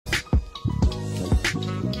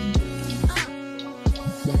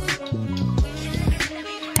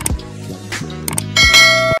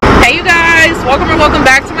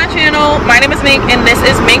channel. My name is Mink and this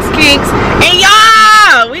is Mink's Kinks. And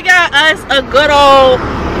y'all, we got us a good old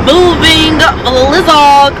moving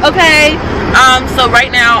vlog, okay? So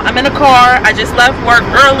right now I'm in the car. I just left work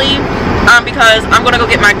early because I'm gonna go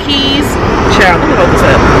get my keys. Child, let me hold this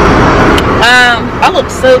up. I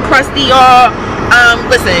look so crusty, y'all.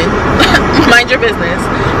 Listen, mind your business.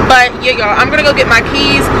 But yeah, y'all, I'm gonna go get my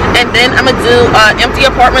keys and then I'm gonna do an empty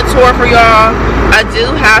apartment tour for y'all. I do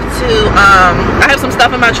have to I have some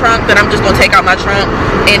stuff in my trunk that I'm just gonna take out my trunk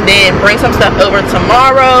and then bring some stuff over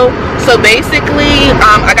tomorrow. So basically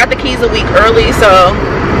I got the keys a week early, so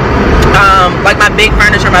like my big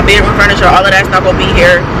furniture, my bedroom furniture, all of that's not gonna be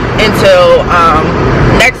here until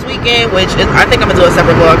next weekend, which is, I think I'm gonna do a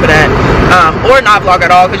separate vlog for that, or not vlog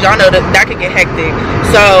at all, because y'all know that could get hectic.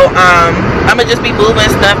 So I'm gonna just be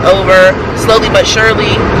moving stuff over slowly but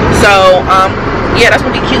surely. So yeah, that's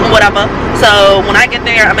gonna be cute and whatever. So when I get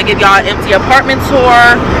there, I'm gonna give y'all an empty apartment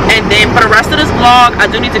tour, and then for the rest of this vlog, I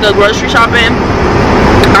do need to go grocery shopping.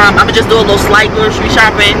 I'm gonna just do a little slight grocery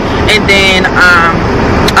shopping, and then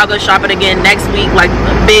I'll go shopping again next week, like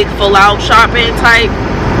big full out shopping type.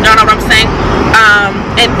 Y'all know what I'm saying?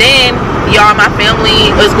 And then y'all, my family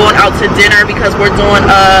is going out to dinner because we're doing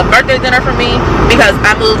a birthday dinner for me because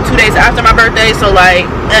I moved 2 days after my birthday. So like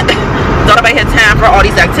don't nobody have time for all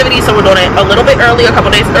these activities, so we're doing it a little bit early, a couple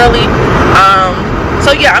days early.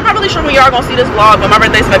 So yeah, I'm not really sure when y'all gonna see this vlog, but my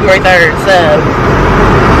birthday's February 3rd, so.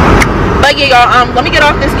 But yeah, y'all, let me get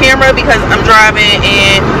off this camera because I'm driving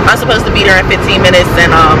and I'm supposed to be there in 15 minutes,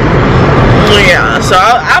 and yeah, so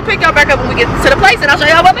I'll pick y'all back up when we get to the place and I'll show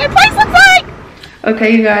y'all what that place looks like.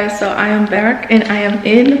 Okay, you guys, so I am back and I am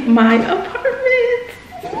in my apartment.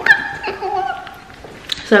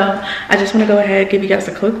 So I just want to go ahead, give you guys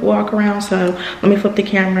a quick walk around. So let me flip the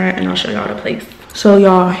camera and I'll show y'all the place. So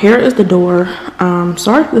y'all, here is the door.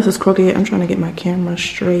 Sorry if this is crooked. I'm trying to get my camera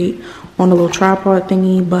straight on the little tripod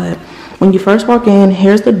thingy, but when you first walk in,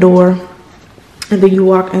 here's the door, and then you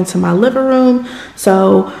walk into my living room.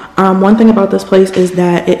 So one thing about this place is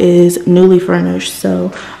that it is newly furnished,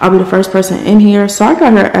 so I'll be the first person in here. So I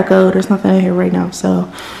got her echo, there's nothing in here right now.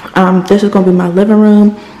 So this is gonna be my living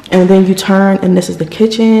room, and then you turn and this is the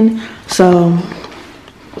kitchen. So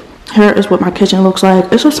here is what my kitchen looks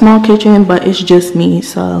like. It's a small kitchen, but it's just me,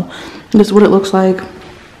 so this is what it looks like.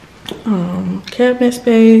 Cabinet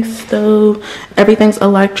space, stove, everything's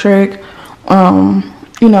electric,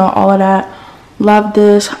 you know, all of that. Love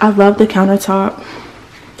this. I love the countertop.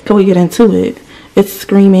 Can we get into it? It's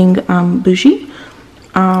screaming bougie,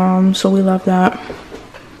 so we love that.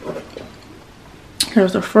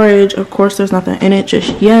 Here's the fridge. Of course there's nothing in it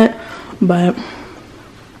just yet, but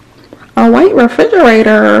a white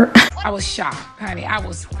refrigerator. I was shocked, honey. I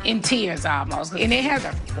was in tears almost. And it has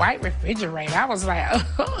a white refrigerator. I was like,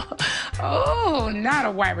 oh, not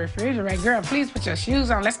a white refrigerator. Girl, please put your shoes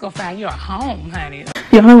on. Let's go find you a home, honey.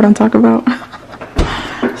 Y'all know what I'm talking about.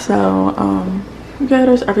 So, yeah,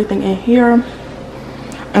 there's everything in here.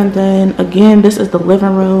 And then, again, this is the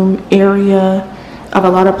living room area. I have a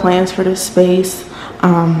lot of plans for this space.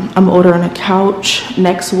 I'm ordering a couch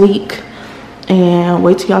next week. And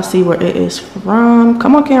wait till y'all see where it is from.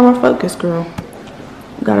 Come on, camera, focus, girl.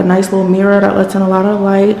 Got a nice little mirror that lets in a lot of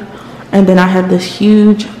light. And then I have this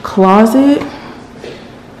huge closet.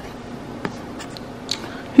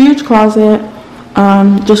 Huge closet,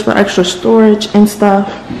 just for extra storage and stuff.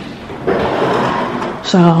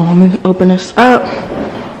 So let me open this up.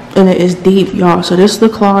 And it is deep, y'all. So this is the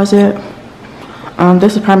closet.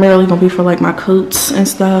 This is primarily gonna be for like my coats and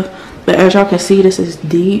stuff. But as y'all can see, this is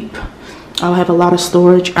deep. I'll have a lot of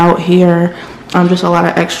storage out here, just a lot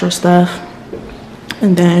of extra stuff.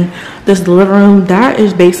 And then this is the living room. That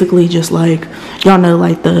is basically just like, y'all know,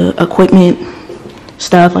 like the equipment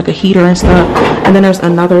stuff, like a heater and stuff. And then there's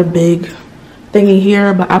another big thingy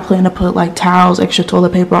here, but I plan to put like towels, extra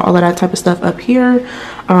toilet paper, all of that type of stuff up here,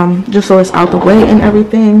 just so it's out the way and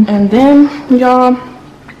everything. And then y'all,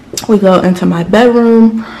 we go into my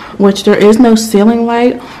bedroom, which there is no ceiling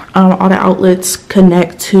light. All the outlets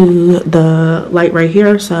connect to the light right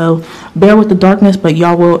here, so bear with the darkness, but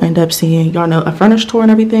y'all will end up seeing, y'all know, a furnished tour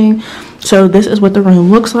and everything. So this is what the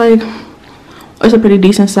room looks like. It's a pretty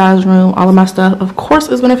decent sized room. All of my stuff, of course,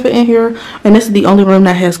 is going to fit in here, and this is the only room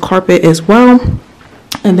that has carpet as well.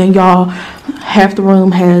 And then y'all, half the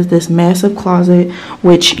room has this massive closet,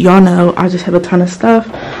 which y'all know I just have a ton of stuff.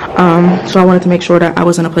 So I wanted to make sure that I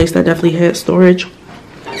was in a place that definitely had storage.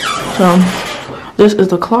 So this is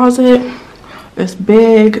the closet. It's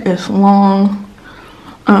big, it's long.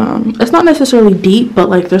 It's not necessarily deep, but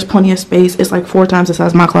like there's plenty of space. It's like 4 times the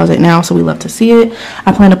size of my closet now, so we love to see it.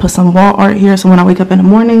 I plan to put some wall art here, so when I wake up in the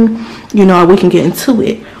morning, you know, we can get into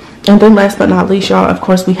it. And then last but not least, y'all, of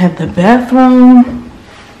course, we have the bathroom.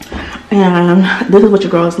 And this is what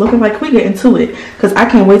your girl is looking like. We get into it because I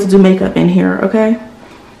can't wait to do makeup in here, okay?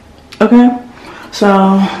 Okay, so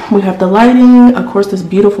we have the lighting, of course, this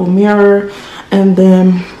beautiful mirror, and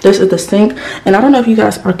then this is the sink. And I don't know if you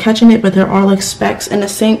guys are catching it, but there are like specks in the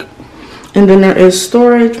sink. And then there is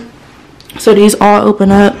storage. So these all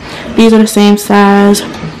open up. These are the same size.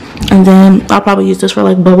 And then I'll probably use this for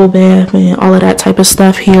like bubble bath and all of that type of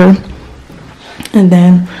stuff here. And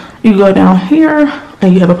then you go down here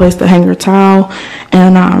and you have a place to hang your towel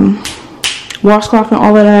and washcloth and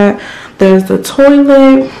all of that. There's the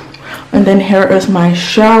toilet, and then here is my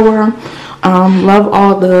shower. Love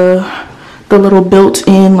all the little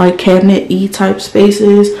built-in like cabinet-y type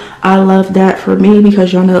spaces. I love that for me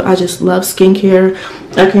because y'all know I just love skincare.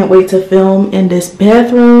 I can't wait to film in this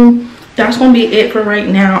bathroom. That's gonna be it for right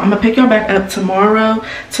now. I'm gonna pick y'all back up tomorrow.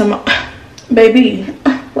 Baby,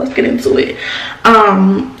 let's get into it.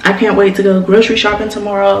 I can't wait to go grocery shopping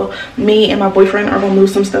tomorrow. Me and my boyfriend are gonna move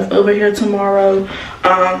some stuff over here tomorrow.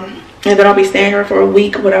 And then I'll be staying here for a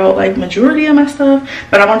week without like majority of my stuff.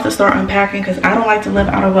 But I wanted to start unpacking because I don't like to live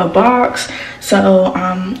out of a box. So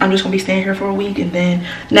I'm just gonna be staying here for a week, and then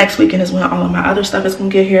next weekend is when all of my other stuff is gonna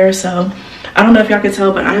get here. So I don't know if y'all can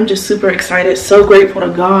tell, but I'm just super excited, so grateful to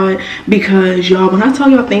God, because y'all, when I tell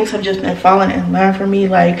y'all things have just been falling in line for me,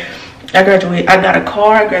 like I got a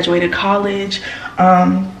car, I graduated college,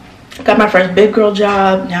 got my first big girl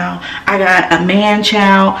job, now I got a man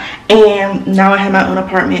child, and now I have my own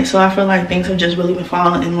apartment. So I feel like things have just really been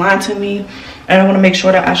falling in line to me, and I want to make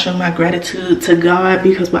sure that I show my gratitude to God,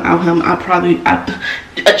 because without him I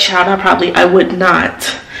would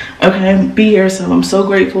not be here. So I'm so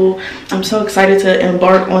grateful. I'm so excited to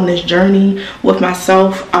embark on this journey with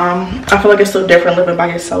myself. I feel like it's so different living by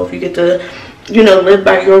yourself. You get to, you know, live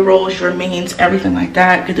by your rules, your means, everything like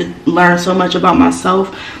that. Get to learn so much about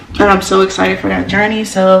myself, and I'm so excited for that journey.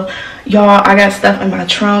 So y'all, I got stuff in my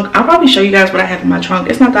trunk. I'll probably show you guys what I have in my trunk.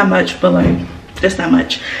 It's not that much, but like it's that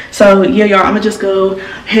much. So yeah, y'all, I'm gonna just go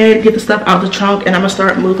ahead, get the stuff out of the trunk, and I'm gonna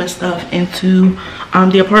start moving stuff into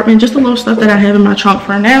the apartment. Just a little stuff that I have in my trunk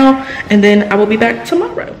for now, and then I will be back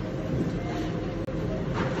tomorrow.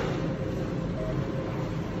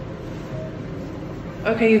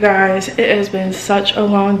 Okay, you guys, it has been such a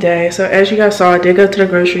long day. So as you guys saw, I did go to the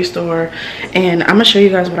grocery store, and I'm gonna show you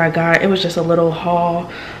guys what I got. It was just a little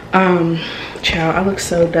haul. Child, I look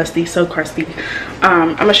so dusty, so crusty.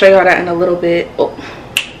 I'm gonna show y'all that in a little bit. Oh,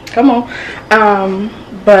 come on.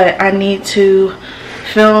 But I need to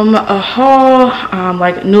film a haul,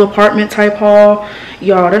 like new apartment type haul.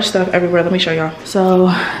 Y'all, there's stuff everywhere. Let me show y'all.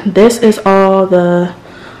 So this is all the,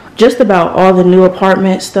 just about all the new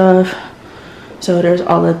apartment stuff. So there's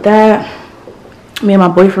all of that. Me and my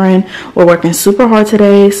boyfriend were working super hard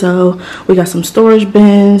today, so we got some storage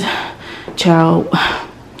bins. Child,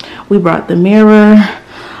 we brought the mirror,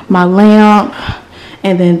 my lamp,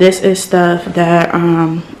 and then this is stuff that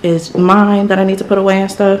is mine that I need to put away and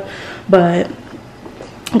stuff. But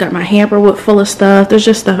I got my hamper full of stuff. There's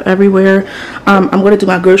just stuff everywhere. I'm going to do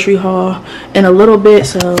my grocery haul in a little bit,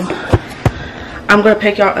 so I'm gonna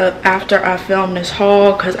pick y'all up after I film this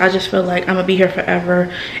haul, because I just feel like I'm gonna be here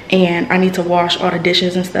forever, and I need to wash all the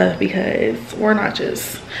dishes and stuff, because we're not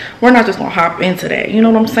just gonna hop into that, you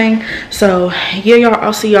know what I'm saying? So yeah, y'all,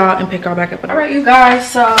 I'll see y'all and pick y'all back up. All right, you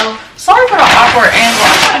guys, so sorry for the awkward angle.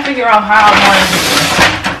 I'm trying to figure out how I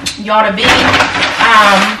want y'all to be.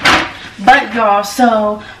 But y'all,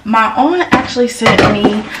 so my aunt actually sent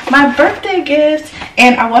me my birthday gift,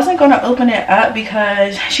 and I wasn't going to open it up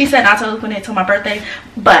because she said not to open it till my birthday,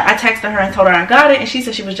 but I texted her and told her I got it, and she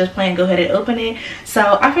said she was just playing go ahead and open it.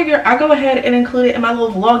 So I figured I'll go ahead and include it in my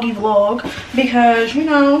little vloggy vlog, because, you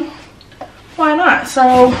know, why not?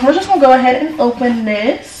 So we're just gonna go ahead and open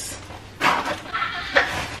this.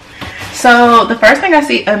 So the first thing I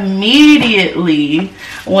see immediately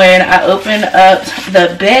when I open up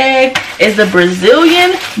the bag is the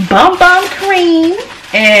Brazilian Bum Bum Cream.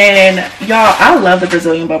 And y'all, I love the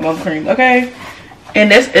Brazilian Bum Bum Cream, okay?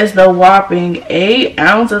 And this is the whopping 8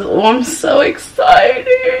 ounces. Oh, I'm so excited.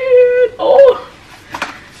 Oh,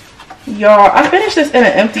 y'all, I finished this in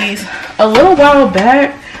an empties a little while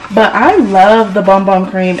back, but I love the Bum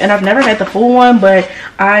Bum Cream, and I've never had the full one, but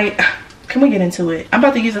can we get into it? I'm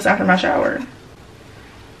about to use this after my shower.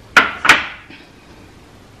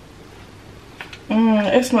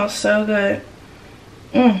 It smells so good.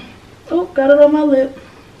 Oh, got it on my lip.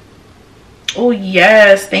 Oh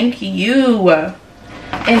yes, thank you.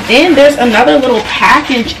 And then there's another little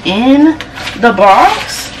package in the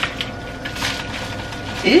box.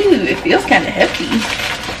 Ooh, it feels kind of hefty.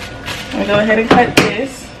 I'm gonna go ahead and cut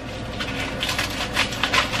this.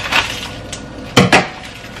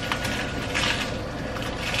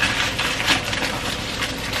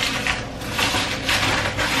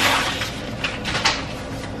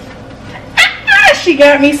 she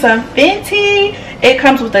got me some Fenty. It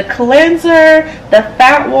comes with a cleanser, the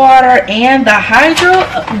fat water, and the hydro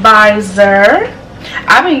visor.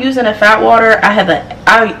 I've been using the fat water.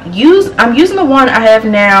 I'm using the one I have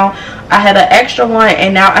now. I have an extra one,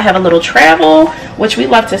 and now I have a little travel, which we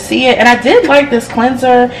love to see it. And I did like this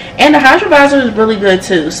cleanser, and the hydro visor is really good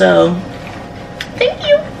too. So thank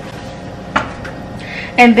you.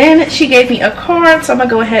 And then she gave me a card, so I'm gonna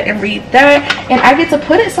go ahead and read that, and I get to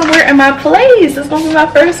put it somewhere in my place. It's gonna be my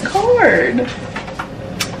first card.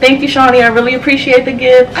 Thank you, Shawnee. I really appreciate the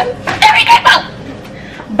gift. I'm very grateful.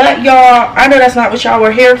 But y'all, I know that's not what y'all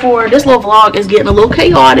were here for. This little vlog is getting a little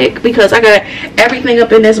chaotic because I got everything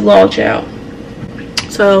up in this vlog, child.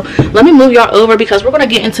 So let me move y'all over because we're gonna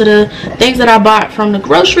get into the things that I bought from the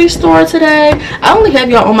grocery store today. I only have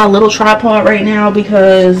y'all on my little tripod right now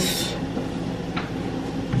because.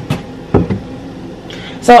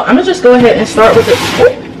 So I'm gonna just go ahead and start with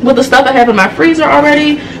the stuff I have in my freezer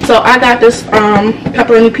already. So I got this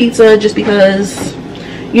pepperoni pizza just because,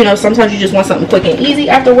 you know, sometimes you just want something quick and easy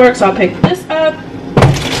after work. So I picked this up.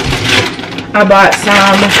 I bought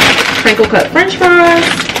some crinkle cut french fries.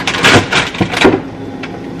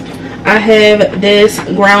 I have this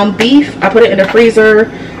ground beef. I put it in the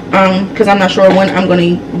freezer because I'm not sure when I'm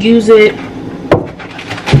going to use it.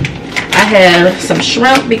 I have some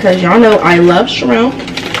shrimp because y'all know I love shrimp.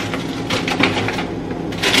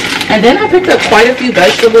 And then I picked up quite a few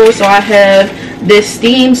vegetables. So I have this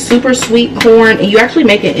steamed super sweet corn, and you actually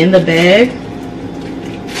make it in the bag.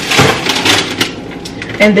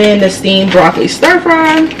 And then the steamed broccoli stir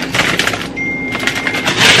fry.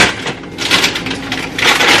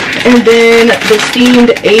 And then the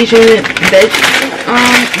steamed Asian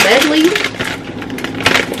medley.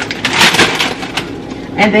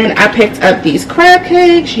 And then I picked up these crab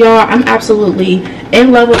cakes. Y'all, I'm absolutely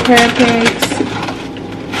in love with crab cakes.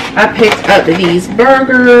 I picked up these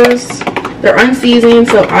burgers. They're unseasoned,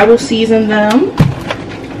 so I will season them.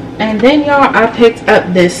 And then, y'all, I picked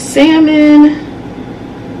up this salmon.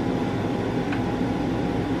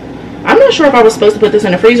 I'm not sure if I was supposed to put this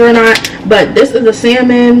in the freezer or not, but this is the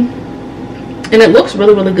salmon, and it looks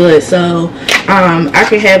really, really good. So I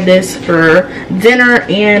could have this for dinner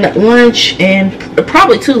and lunch, and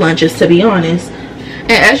probably 2 lunches, to be honest.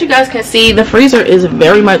 And as you guys can see, the freezer is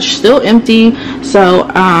very much still empty. So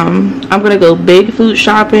I'm gonna go big food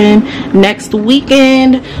shopping next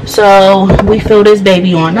weekend, so we fill this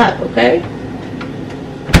baby on up, okay?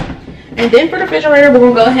 And then for the refrigerator, we're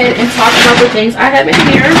gonna go ahead and talk about the things I have in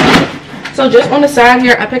here. So just on the side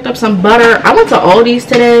here, I picked up some butter. I went to Aldi's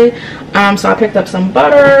today, so I picked up some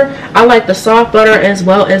butter. I like the soft butter as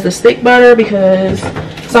well as the stick butter because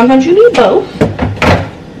sometimes you need both.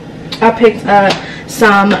 I picked up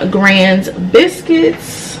some Grand's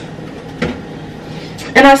biscuits,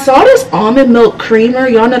 and I saw this almond milk creamer.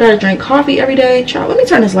 Y'all know that I drink coffee every day. Child, let me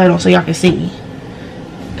turn this light on so y'all can see.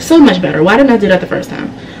 So much better. Why didn't I do that the first time?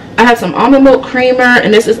 I have some almond milk creamer,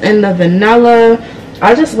 and this is in the vanilla.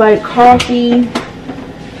 I just like coffee.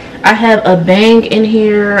 I have a Bang in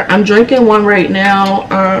here. I'm drinking one right now.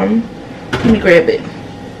 Let me grab it.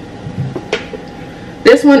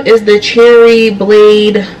 This one is the Cherry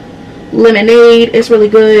Blade lemonade. It's really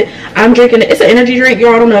good. I'm drinking it. It's an energy drink,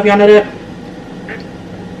 y'all. I don't know if y'all know that.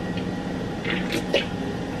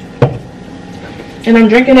 And I'm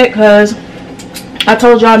drinking it because I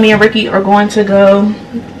told y'all me and Ricky are going to go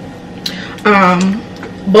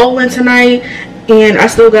bowling tonight, and I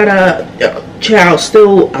still gotta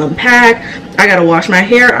still unpack. I gotta wash my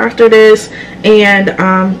hair after this,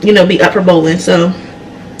 and you know, be up for bowling. So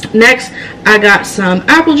next I got some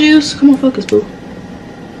apple juice. Come on, focus, boo.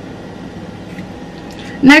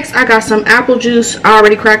 Next, I got some apple juice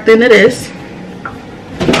already cracked into this.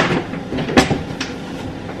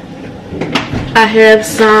 I have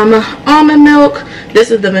some almond milk.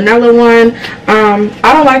 This is the vanilla one.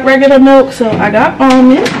 I don't like regular milk, so I got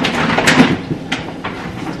almond.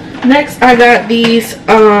 Next, I got these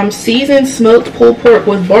seasoned smoked pulled pork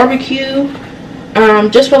with barbecue.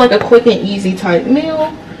 Just for like a quick and easy type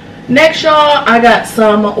meal. Next, y'all, I got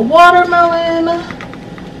some watermelon.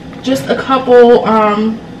 Just a couple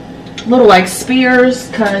little like spears,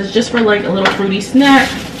 cause just for like a little fruity snack.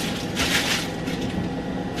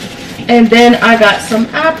 And then I got some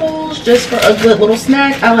apples just for a good little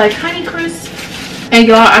snack. I like Honey Crisp. And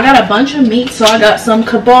y'all, I got a bunch of meat, so I got some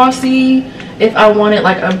kibasi if I wanted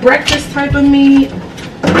like a breakfast type of meat.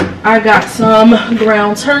 I got some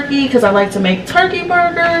ground turkey because I like to make turkey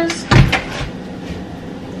burgers.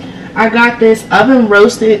 I got this oven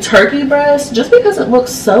roasted turkey breast just because it looks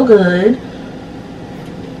so good.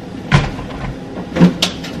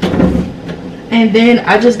 And then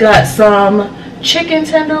I just got some chicken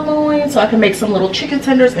tenderloin so I can make some little chicken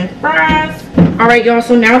tenders and fries. All right, y'all,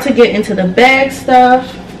 so now to get into the bag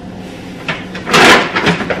stuff.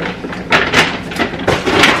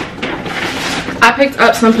 I picked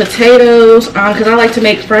up some potatoes because I like to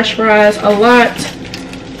make fresh fries a lot.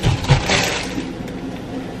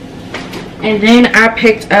 And then I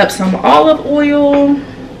picked up some olive oil.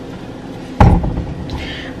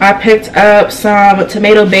 I picked up some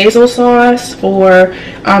tomato basil sauce for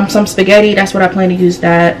some spaghetti. That's what I plan to use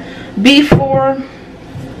that beef for.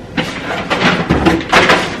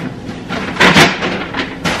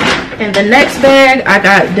 In the next bag, I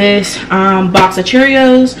got this box of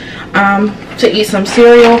Cheerios to eat some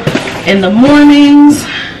cereal in the mornings.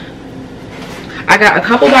 I got a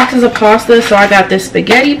couple boxes of pasta, so I got this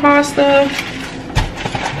spaghetti pasta.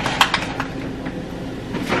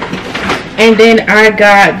 And then I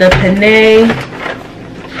got the penne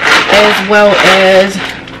as well as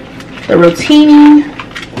the rotini.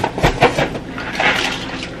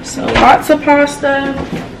 So lots of pasta.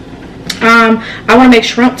 I want to make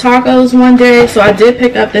shrimp tacos one day, so I did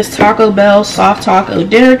pick up this Taco Bell soft taco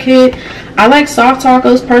dinner kit. I like soft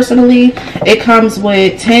tacos personally. It comes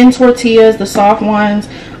with 10 tortillas, the soft ones,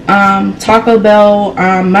 Taco Bell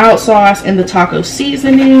mild sauce, and the taco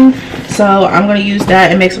seasoning. So I'm going to use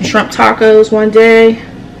that and make some shrimp tacos one day.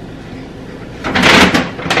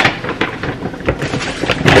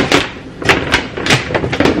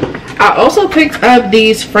 I also picked up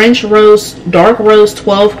these French roast, dark roast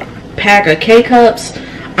 12 pack of K-Cups.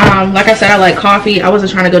 Like I said, I like coffee. I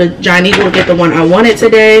wasn't trying to go to Giant Eagle to get the one I wanted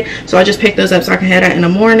today, so I just picked those up so I can have that in the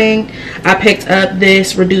morning. I picked up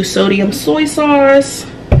this reduced sodium soy sauce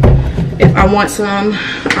if I want some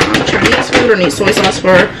Chinese food or need soy sauce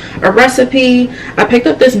for a recipe. I picked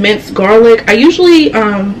up this minced garlic. I usually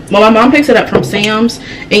well, my mom picks it up from Sam's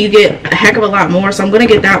and you get a heck of a lot more, so I'm gonna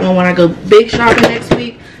get that one when I go big shopping next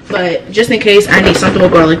week. But just in case I need something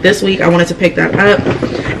with garlic this week, I wanted to pick that up.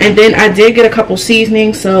 And then I did get a couple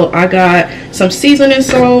seasonings, so I got some seasoning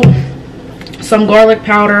salt, some garlic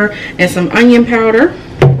powder, and some onion powder.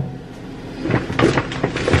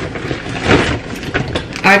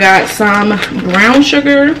 I got some brown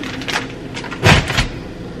sugar.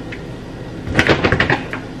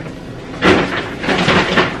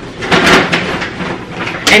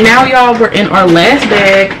 And now, y'all, we're in our last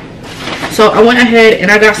bag. So I went ahead and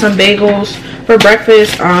I got some bagels for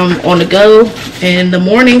breakfast on the go in the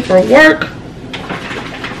morning for work.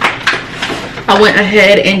 I went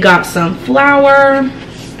ahead and got some flour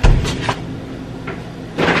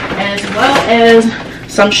as well as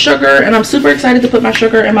some sugar, and I'm super excited to put my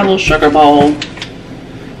sugar in my little sugar bowl.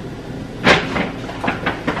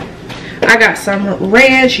 I got some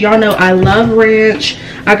ranch. Y'all know I love ranch.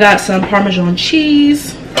 I got some Parmesan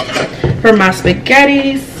cheese for my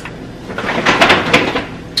spaghettis.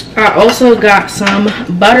 I also got some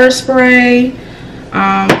butter spray.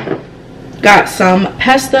 Got some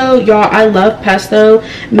pesto. Y'all, I love pesto.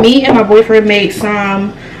 Me and my boyfriend made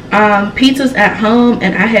some pizzas at home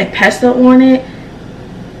and I had pesto on it.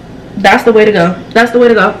 That's the way to go. That's the way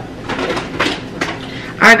to go.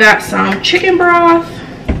 I got some chicken broth.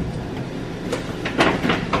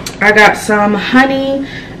 I got some honey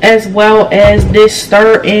as well as this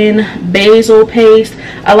stir-in basil paste.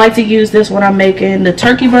 I like to use this when I'm making the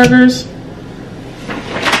turkey burgers.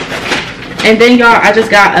 And then, y'all, I just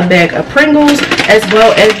got a bag of Pringles as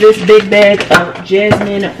well as this big bag of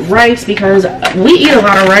jasmine rice because we eat a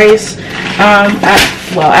lot of rice.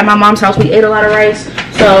 At my mom's house we ate a lot of rice.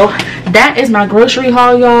 So that is my grocery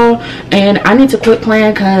haul, y'all, and I need to quit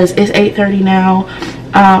playing because it's 8:30 now.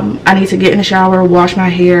 I need to get in the shower, wash my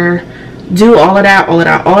hair, do all of that.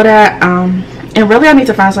 And really I need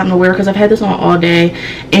to find something to wear because I've had this on all day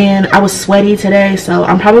and I was sweaty today, so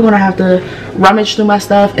I'm probably going to have to rummage through my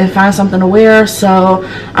stuff and find something to wear. So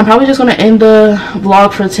I'm probably just going to end the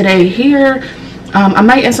vlog for today here. I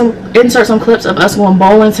might insert some clips of us going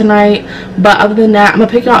bowling tonight, but other than that, I'm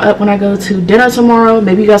gonna pick y'all up when I go to dinner tomorrow.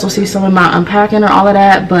 Maybe you guys will see some of my unpacking or all of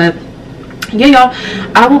that, but yeah, y'all,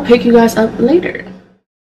 I will pick you guys up later.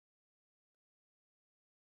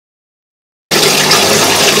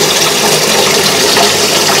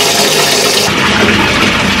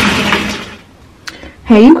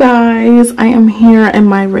 Hey you guys, I am here in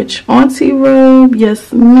my rich auntie robe.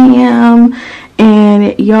 Yes ma'am.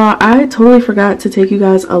 And y'all, I totally forgot to take you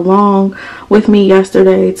guys along with me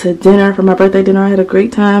yesterday to dinner for my birthday dinner. I had a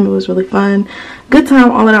great time. It was really fun. Good time,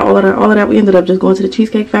 all of that. We ended up just going to the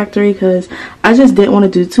Cheesecake Factory because I just didn't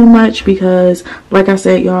want to do too much because, like I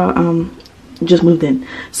said, y'all, just moved in.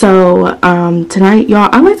 So tonight, y'all,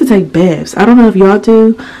 I like to take baths. I don't know if y'all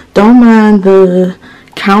do. Don't mind the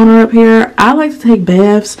counter up here. I like to take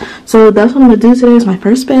baths, so that's what I'm gonna do today. Is my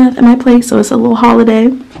first bath at my place, so it's a little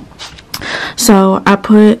holiday. So I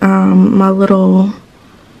put my little,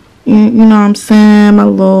 you know what I'm saying, my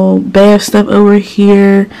little bath stuff over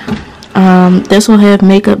here. This will have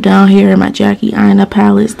makeup down here, my Jackie Aina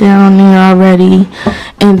palettes down there already,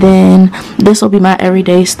 and then this will be my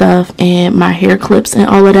everyday stuff and my hair clips and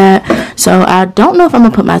all of that. So I don't know if I'm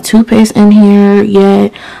gonna put my toothpaste in here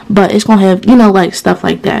yet, but it's gonna have, you know, like stuff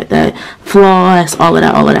like that, that floss, all of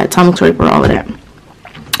that, tummy scraper, all of that.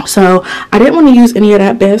 So I didn't want to use any of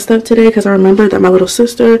that bath stuff today because I remembered that my little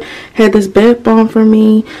sister had this bath bomb for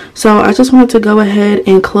me. So I just wanted to go ahead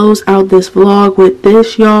and close out this vlog with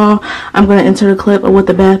this, y'all. I'm going to enter the clip of what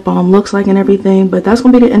the bath bomb looks like and everything, but that's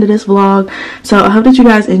going to be the end of this vlog. So I hope that you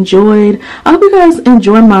guys enjoyed. I hope you guys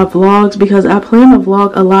enjoy my vlogs because I plan to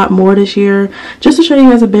vlog a lot more this year, just to show you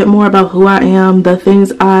guys a bit more about who I am, the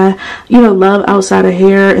things I, you know, love outside of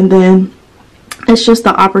hair, and then it's just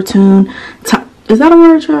the opportune time. Is that a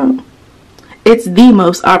word, child? It's the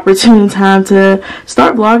most opportune time to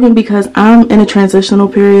start vlogging because I'm in a transitional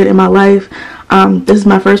period in my life. This is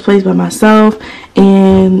my first place by myself,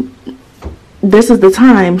 and this is the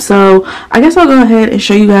time. So I guess I'll go ahead and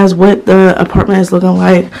show you guys what the apartment is looking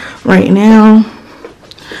like right now.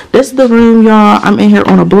 This is the room, y'all. I'm in here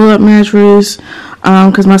on a blow-up mattress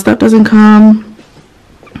because my stuff doesn't come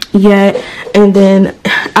yet. And then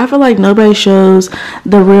I feel like nobody shows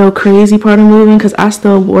the real crazy part of moving because I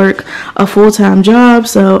still work a full-time job,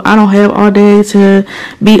 so I don't have all day to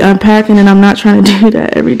be unpacking, and I'm not trying to do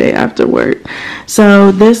that every day after work.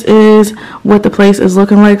 So this is what the place is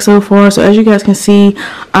looking like so far. So as you guys can see,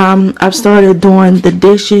 I've started doing the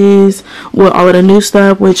dishes with all of the new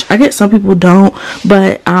stuff, which I get some people don't,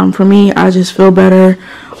 but for me, I just feel better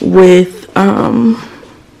with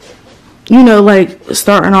you know, like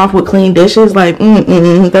starting off with clean dishes. Like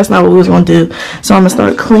that's not what we was gonna do. So I'm gonna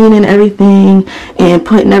start cleaning everything and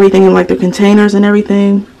putting everything in like the containers and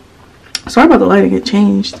everything. Sorry about the lighting, it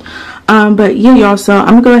changed. But yeah, y'all, so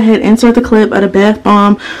I'm gonna go ahead and insert the clip of the bath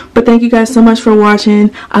bomb. But thank you guys so much for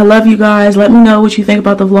watching. I love you guys. Let me know what you think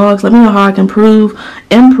about the vlogs. Let me know how I can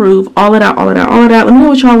improve all of that. Let me know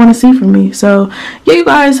what y'all want to see from me. So yeah, you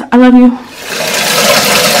guys, I love you.